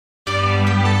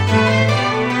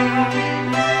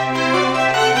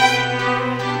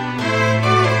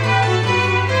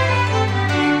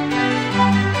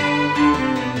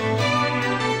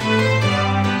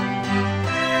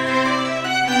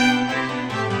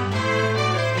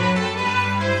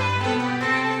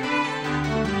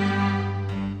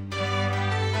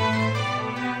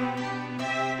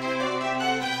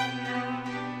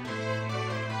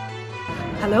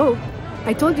Hello.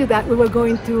 I told you that we were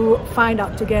going to find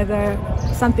out together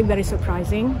something very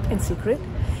surprising and secret.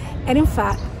 And in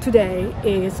fact, today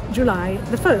is July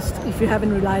the 1st, if you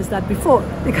haven't realized that before.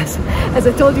 Because as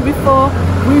I told you before,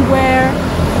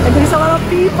 and there's a lot of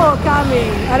people coming.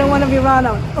 I don't want to be run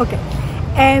out. Okay.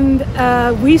 And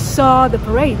we saw the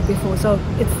parade before. So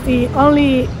it's the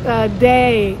only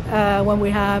day when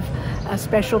we have a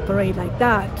special parade like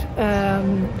that.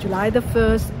 July the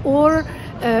 1st or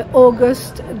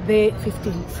August the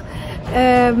 15th.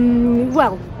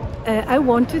 I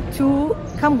wanted to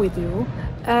come with you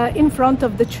in front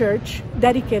of the church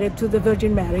dedicated to the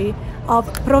Virgin Mary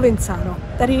of Provenzano.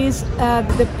 That is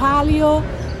the Palio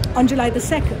on July the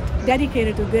 2nd,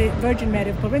 dedicated to the Virgin Mary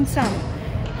of Provenzano.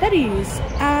 That is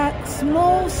a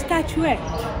small statuette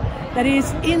that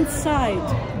is inside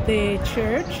the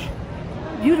church.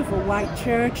 Beautiful white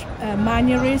church,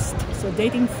 Manierist, so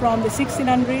dating from the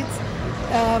 1600s.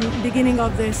 Beginning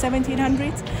of the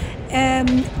 1700s.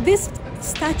 This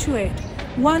statuette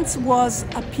once was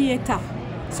a Pietà,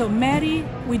 so Mary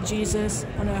with Jesus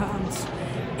on her arms.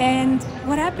 And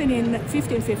what happened in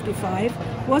 1555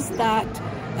 was that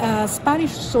a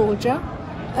Spanish soldier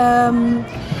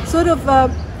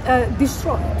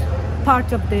destroyed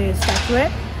part of the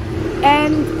statuette,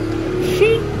 and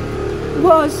she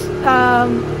was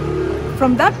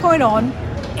from that point on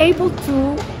able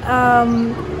to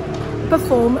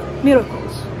perform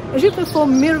miracles. And she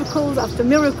performed miracles after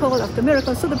miracle after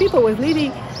miracle, so the people were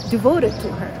really devoted to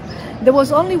her. There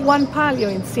was only one Palio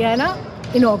in Siena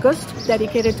in August,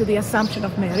 dedicated to the Assumption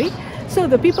of Mary, so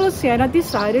the people of Siena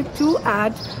decided to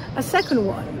add a second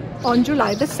one on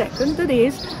July the 2nd, that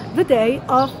is the day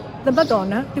of the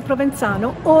Madonna di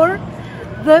Provenzano, or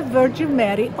the Virgin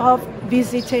Mary of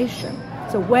Visitation.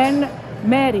 So when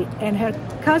Mary and her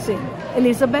cousin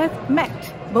Elizabeth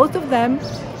met, both of them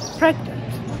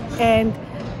pregnant, and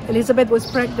Elizabeth was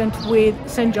pregnant with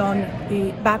St. John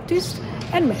the Baptist,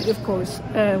 and Mary, of course,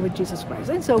 with Jesus Christ.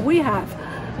 And so we have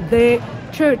the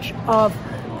Church of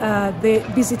the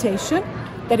Visitation,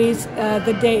 that is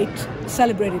the date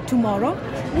celebrated tomorrow,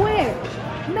 where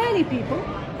many people,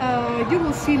 you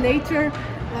will see later,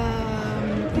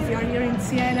 if you are here in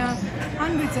Siena,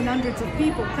 hundreds and hundreds of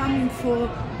people coming for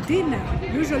dinner.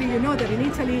 Usually you know that in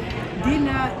Italy,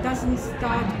 dinner doesn't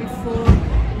start before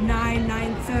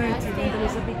 9:30 when there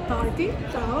is a big party.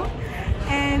 So,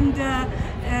 and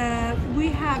we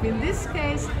have in this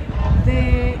case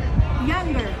the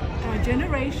younger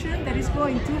generation that is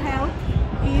going to help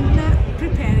in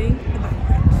preparing the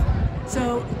banquet.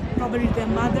 So probably the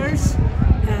mothers,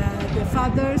 the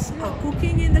fathers are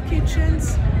cooking in the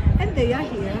kitchens, and they are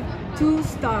here to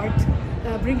start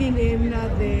bringing in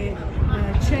the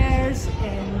chairs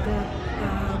and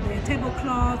the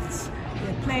tablecloths,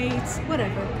 the plates,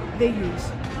 whatever they use.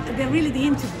 They're really the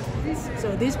intimates.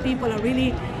 So these people are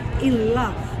really in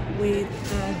love with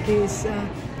this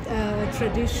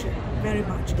tradition very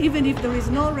much. Even if there is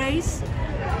no race,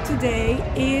 today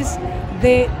is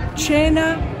the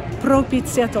Cena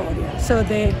Propiziatoria, so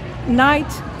the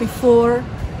night before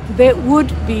the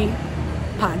would-be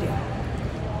Palio.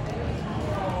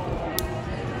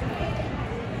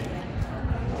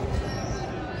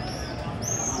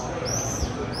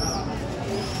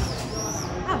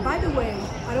 By the way,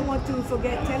 I don't want to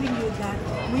forget telling you that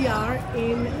we are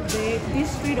in the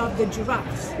district of the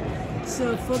giraffes.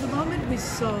 So for the moment we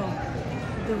saw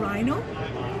the rhino,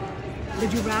 the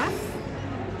giraffe.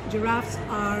 Giraffes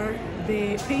are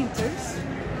the painters.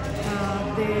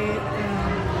 The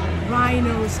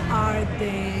rhinos are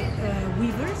the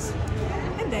weavers.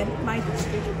 And then my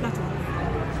district, Naturally.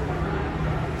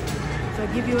 So I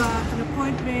give you an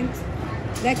appointment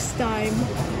next time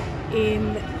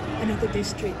in another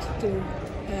district to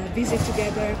visit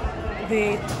together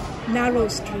the narrow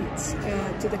streets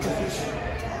to the cathedral.